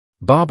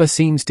Barber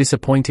seems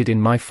disappointed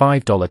in my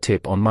 $5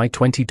 tip on my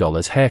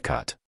 $20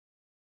 haircut.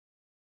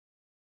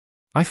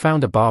 I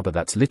found a barber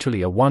that's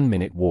literally a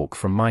 1-minute walk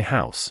from my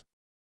house.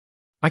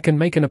 I can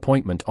make an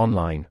appointment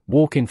online,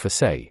 walk in for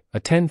say, a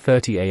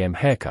 10:30 a.m.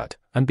 haircut,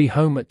 and be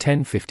home at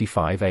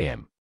 10:55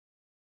 a.m.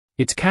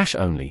 It's cash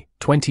only,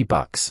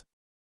 $20.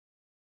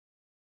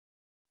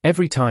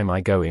 Every time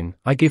I go in,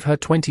 I give her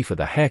 $20 for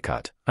the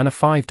haircut, and a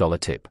 $5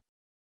 tip.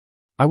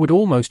 I would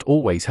almost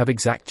always have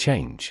exact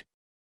change.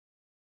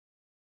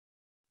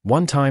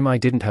 One time I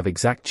didn't have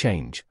exact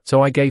change,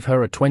 so I gave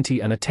her a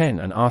 $20 and a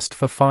 $10 and asked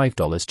for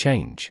 $5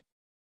 change.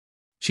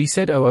 She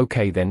said oh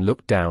okay, then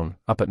looked down,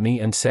 up at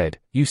me and said,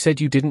 "You said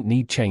you didn't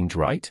need change,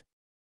 right?"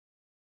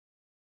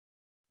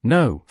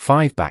 "No,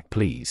 $5 back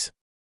please."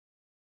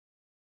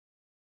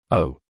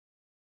 Oh.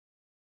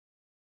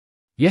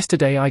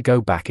 Yesterday I go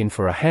back in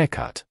for a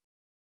haircut.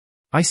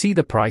 I see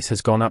the price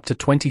has gone up to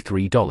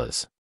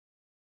 $23.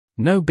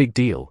 No big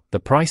deal, the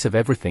price of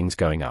everything's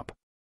going up.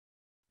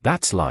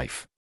 That's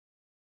life.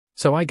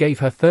 So I gave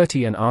her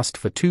 $30 and asked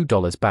for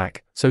 $2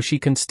 back, so she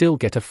can still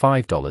get a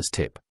 $5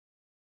 tip.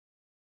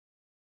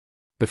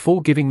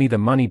 Before giving me the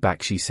money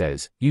back she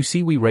says, "You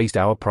see we raised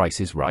our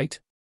prices, right?"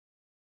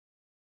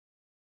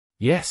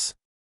 Yes.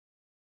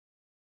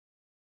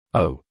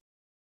 Oh.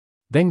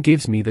 Then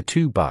gives me the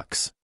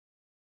 $2.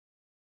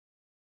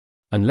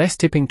 Unless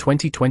tipping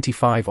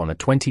 $20.25 on a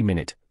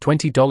 20-minute,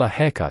 $20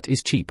 haircut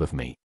is cheap of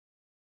me.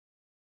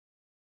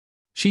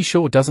 She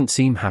sure doesn't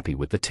seem happy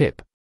with the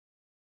tip.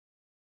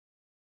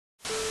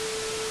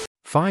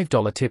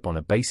 $5 tip on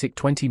a basic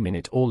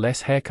 20-minute or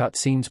less haircut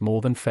seems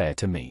more than fair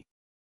to me.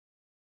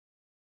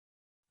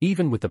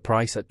 Even with the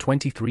price at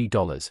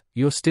 $23,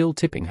 you're still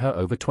tipping her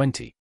over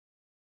 $20.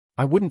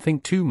 I wouldn't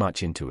think too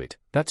much into it,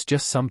 that's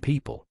just some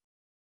people.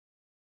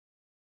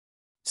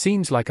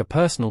 Seems like a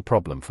personal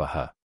problem for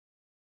her.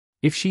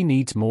 If she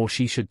needs more,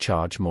 she should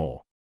charge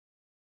more.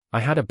 I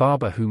had a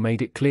barber who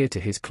made it clear to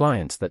his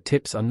clients that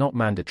tips are not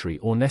mandatory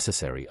or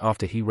necessary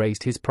after he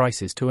raised his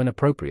prices to an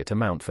appropriate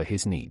amount for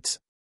his needs.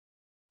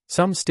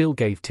 Some still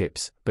gave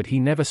tips, but he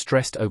never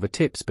stressed over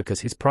tips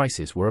because his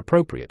prices were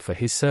appropriate for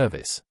his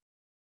service.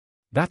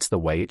 That's the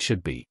way it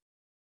should be.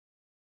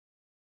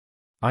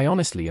 I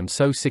honestly am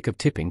so sick of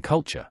tipping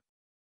culture.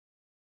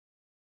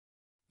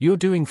 You're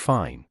doing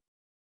fine.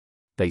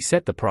 They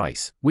set the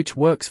price, which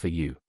works for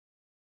you.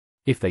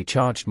 If they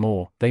charged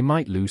more, they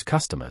might lose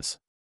customers.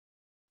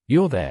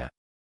 You're there.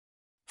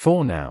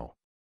 For now.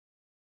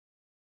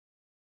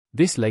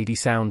 This lady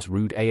sounds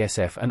rude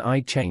ASF and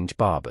I'd change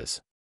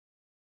barbers.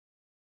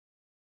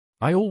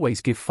 I always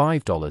give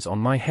 $5 on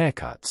my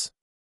haircuts.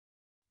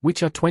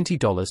 Which are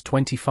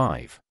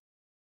 $20.25.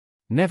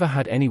 Never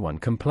had anyone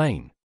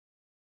complain.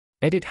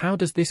 Edit: how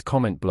does this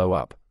comment blow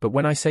up, but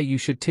when I say you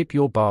should tip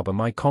your barber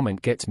my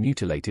comment gets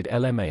mutilated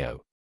LMAO.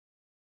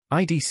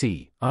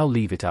 IDC, I'll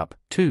leave it up,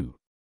 too.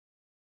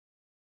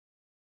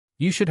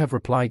 You should have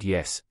replied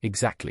yes,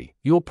 exactly,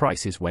 your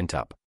prices went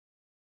up.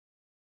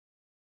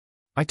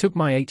 I took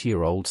my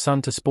 8-year-old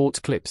son to Sports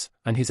Clips,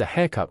 and his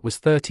haircut was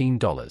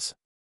 $13.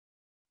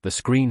 The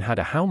screen had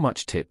a how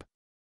much tip?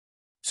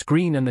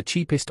 Screen and the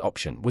cheapest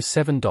option was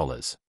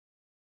 $7.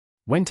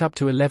 Went up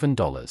to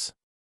 $11.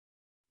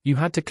 You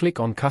had to click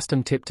on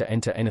custom tip to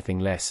enter anything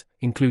less,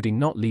 including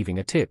not leaving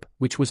a tip,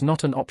 which was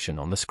not an option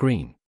on the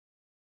screen.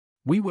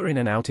 We were in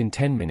and out in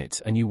 10 minutes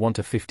and you want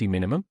a $50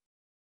 minimum?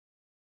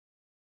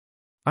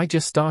 I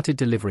just started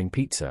delivering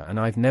pizza and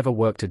I've never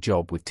worked a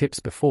job with tips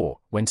before.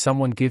 When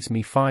someone gives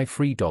me $5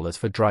 free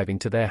for driving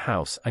to their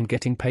house and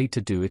getting paid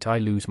to do it, I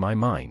lose my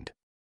mind.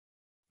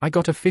 I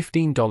got a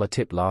 $15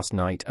 tip last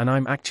night and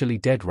I'm actually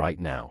dead right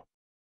now.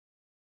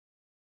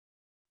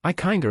 I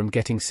kinda am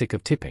getting sick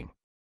of tipping.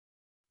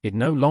 It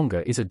no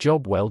longer is a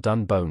job well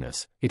done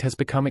bonus, it has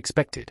become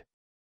expected.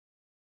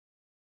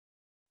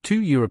 Too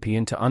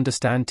European to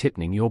understand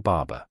tipping your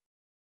barber.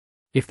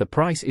 If the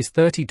price is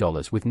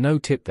 $30 with no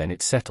tip, then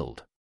it's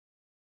settled.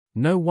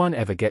 No one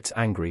ever gets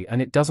angry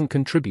and it doesn't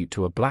contribute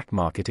to a black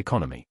market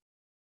economy.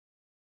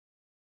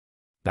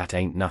 That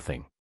ain't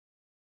nothing.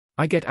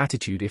 I get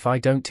attitude if I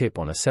don't tip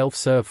on a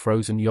self-serve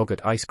frozen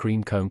yogurt ice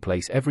cream cone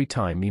place every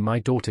time me my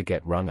daughter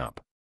get rung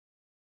up.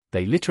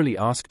 They literally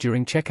ask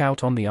during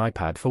checkout on the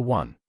iPad for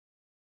 1.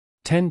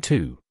 10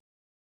 2.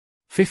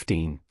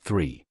 15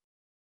 3.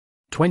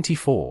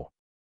 24.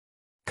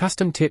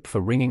 Custom tip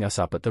for ringing us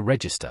up at the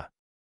register.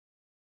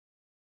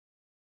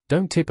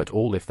 Don't tip at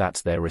all if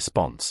that's their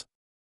response.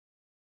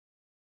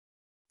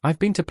 I've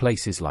been to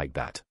places like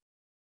that.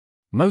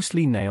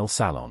 Mostly nail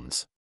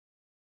salons.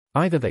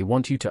 Either they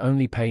want you to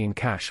only pay in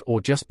cash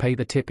or just pay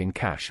the tip in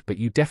cash, but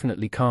you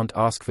definitely can't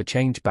ask for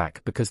change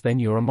back because then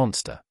you're a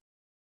monster.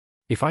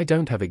 If I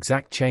don't have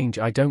exact change,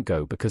 I don't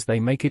go because they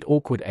make it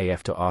awkward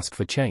AF to ask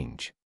for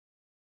change.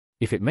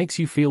 If it makes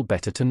you feel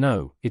better to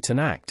know, it's an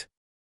act.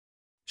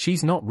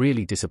 She's not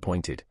really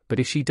disappointed, but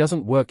if she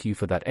doesn't work you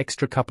for that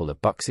extra couple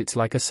of bucks, it's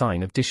like a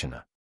sign of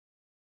dishonor.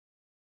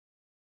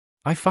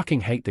 I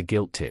fucking hate the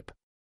guilt tip.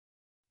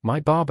 My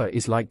barber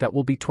is like, that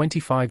will be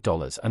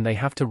 $25 and they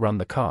have to run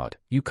the card,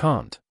 you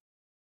can't.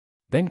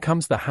 Then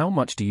comes the how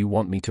much do you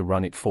want me to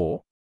run it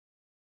for?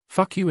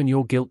 Fuck you and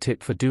your guilt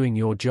tip for doing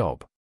your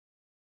job.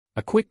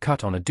 A quick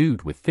cut on a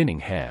dude with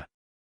thinning hair.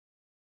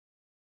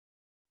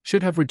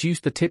 Should have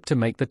reduced the tip to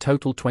make the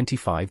total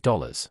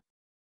 $25.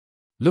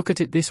 Look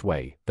at it this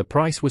way, the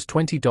price was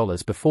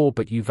 $20 before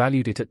but you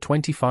valued it at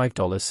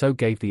 $25 so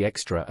gave the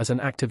extra as an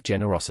act of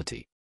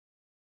generosity.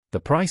 The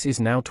price is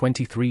now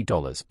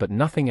 $23 but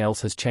nothing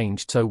else has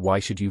changed so why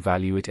should you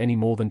value it any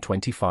more than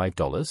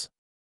 $25?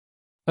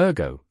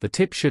 Ergo, the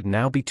tip should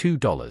now be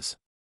 $2.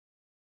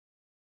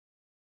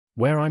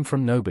 Where I'm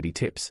from nobody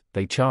tips,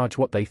 they charge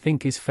what they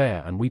think is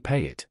fair and we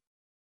pay it.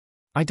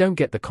 I don't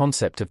get the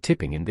concept of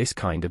tipping in this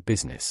kind of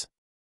business.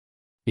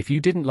 If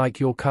you didn't like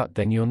your cut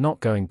then you're not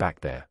going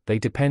back there, they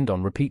depend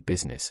on repeat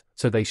business,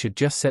 so they should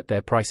just set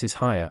their prices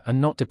higher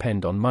and not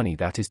depend on money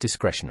that is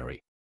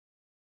discretionary.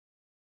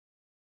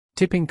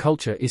 Tipping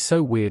culture is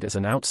so weird as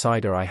an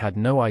outsider I had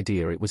no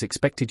idea it was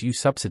expected you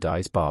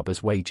subsidize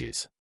barbers'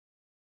 wages.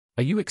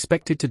 Are you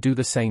expected to do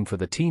the same for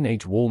the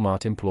teenage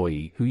Walmart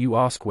employee who you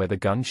ask where the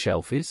gun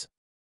shelf is?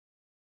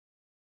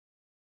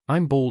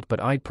 I'm bald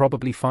but I'd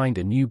probably find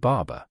a new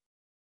barber.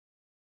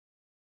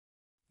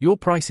 Your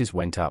prices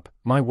went up,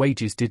 my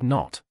wages did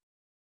not.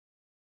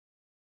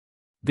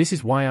 This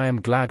is why I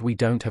am glad we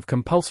don't have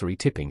compulsory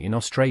tipping in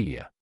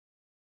Australia.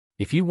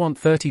 If you want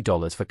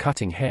 $30 for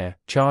cutting hair,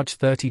 charge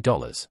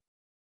 $30.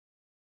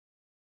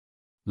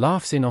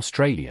 Laughs in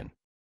Australian.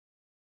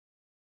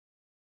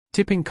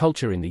 Tipping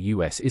culture in the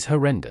US is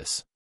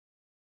horrendous.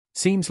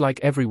 Seems like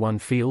everyone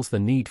feels the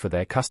need for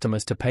their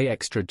customers to pay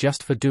extra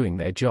just for doing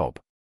their job.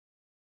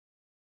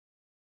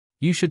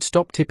 You should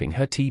stop tipping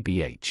her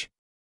TBH.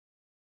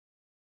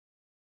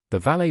 The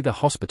valet the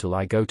hospital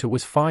I go to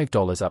was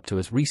 $5 up to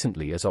as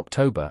recently as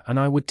October and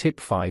I would tip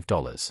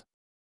 $5.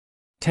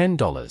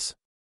 $10.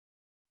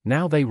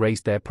 Now they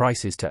raised their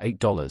prices to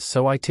 $8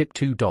 so I tip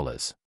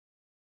 $2.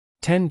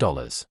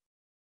 $10.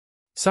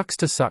 Sucks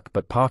to suck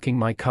but parking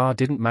my car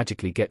didn't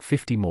magically get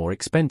 $50 more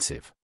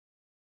expensive.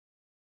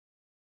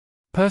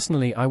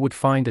 Personally I would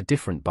find a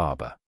different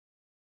barber.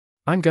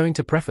 I'm going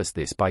to preface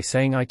this by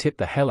saying I tip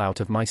the hell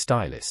out of my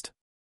stylist.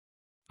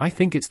 I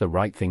think it's the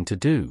right thing to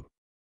do.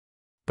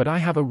 But I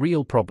have a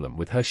real problem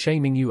with her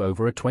shaming you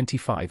over a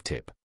 $25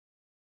 tip.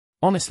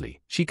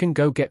 Honestly, she can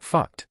go get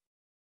fucked.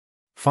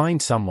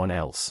 Find someone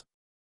else.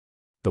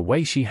 The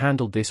way she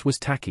handled this was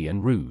tacky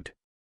and rude.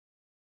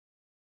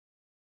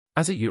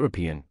 As a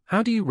European,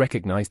 how do you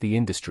recognize the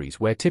industries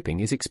where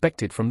tipping is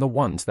expected from the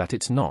ones that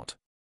it's not?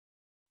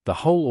 The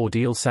whole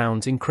ordeal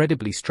sounds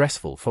incredibly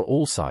stressful for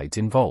all sides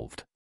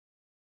involved.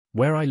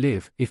 Where I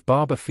live, if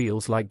barber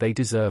feels like they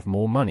deserve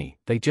more money,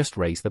 they just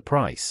raise the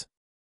price.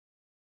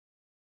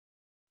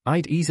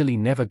 I'd easily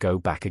never go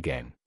back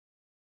again.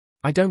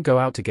 I don't go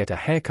out to get a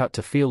haircut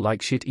to feel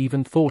like shit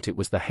even thought it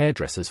was the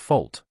hairdresser's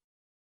fault.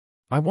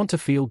 I want to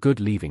feel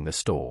good leaving the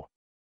store.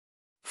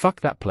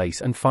 Fuck that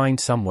place and find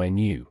somewhere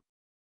new.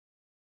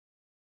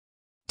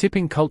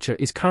 Tipping culture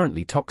is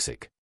currently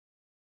toxic.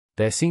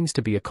 There seems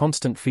to be a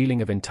constant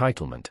feeling of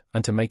entitlement,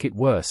 and to make it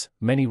worse,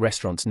 many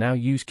restaurants now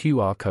use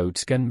QR code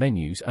scan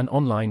menus and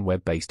online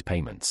web-based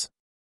payments.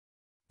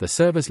 The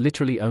servers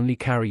literally only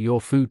carry your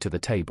food to the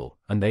table,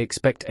 and they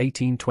expect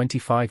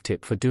 $18.25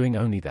 tip for doing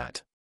only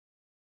that.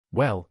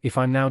 Well, if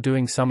I'm now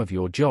doing some of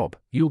your job,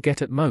 you'll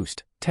get at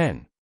most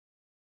 $10.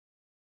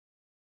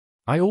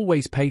 I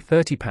always pay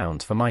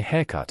 £30 for my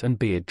haircut and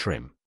beard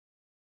trim.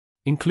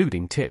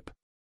 Including tip.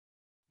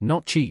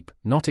 Not cheap,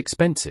 not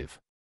expensive.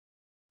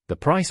 The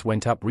price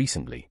went up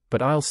recently,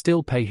 but I'll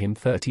still pay him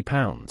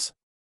 £30.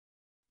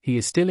 He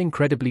is still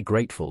incredibly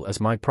grateful as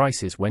my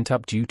prices went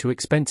up due to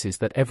expenses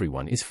that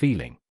everyone is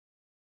feeling.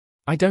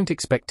 I don't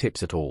expect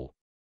tips at all.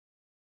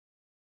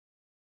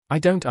 I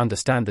don't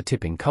understand the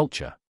tipping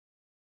culture.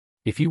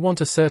 If you want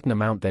a certain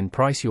amount then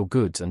price your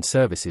goods and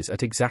services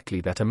at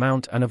exactly that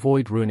amount and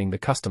avoid ruining the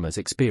customer's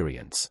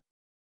experience.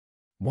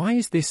 Why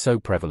is this so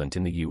prevalent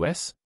in the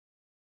US?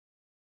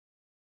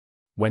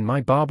 When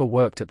my barber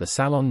worked at the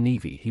Salon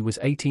Navy he was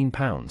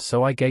 £18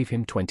 so I gave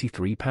him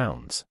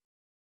 £23.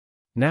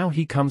 Now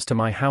he comes to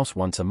my house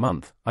once a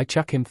month, I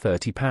chuck him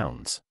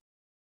 £30.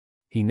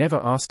 He never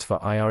asks for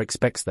IR,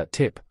 expects that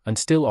tip, and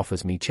still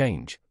offers me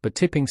change, but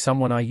tipping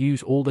someone I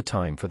use all the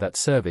time for that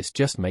service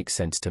just makes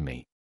sense to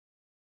me.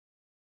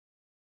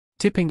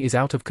 Tipping is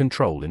out of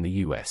control in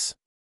the US.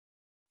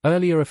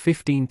 Earlier a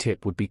 15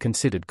 tip would be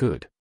considered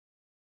good.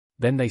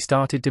 Then they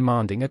started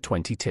demanding a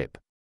 20 tip.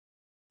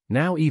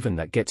 Now even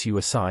that gets you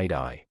a side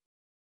eye.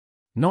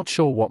 Not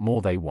sure what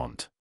more they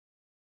want.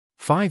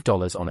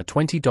 $5 on a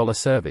 $20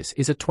 service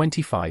is a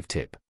 25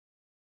 tip.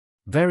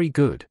 Very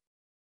good.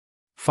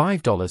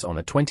 $5 on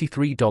a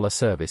 $23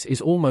 service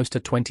is almost a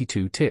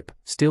 22 tip,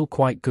 still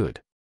quite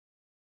good.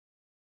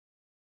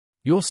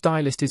 Your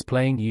stylist is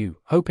playing you,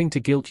 hoping to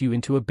guilt you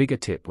into a bigger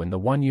tip when the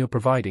one you're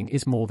providing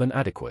is more than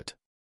adequate.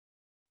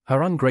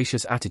 Her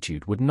ungracious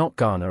attitude would not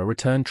garner a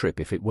return trip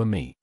if it were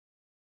me.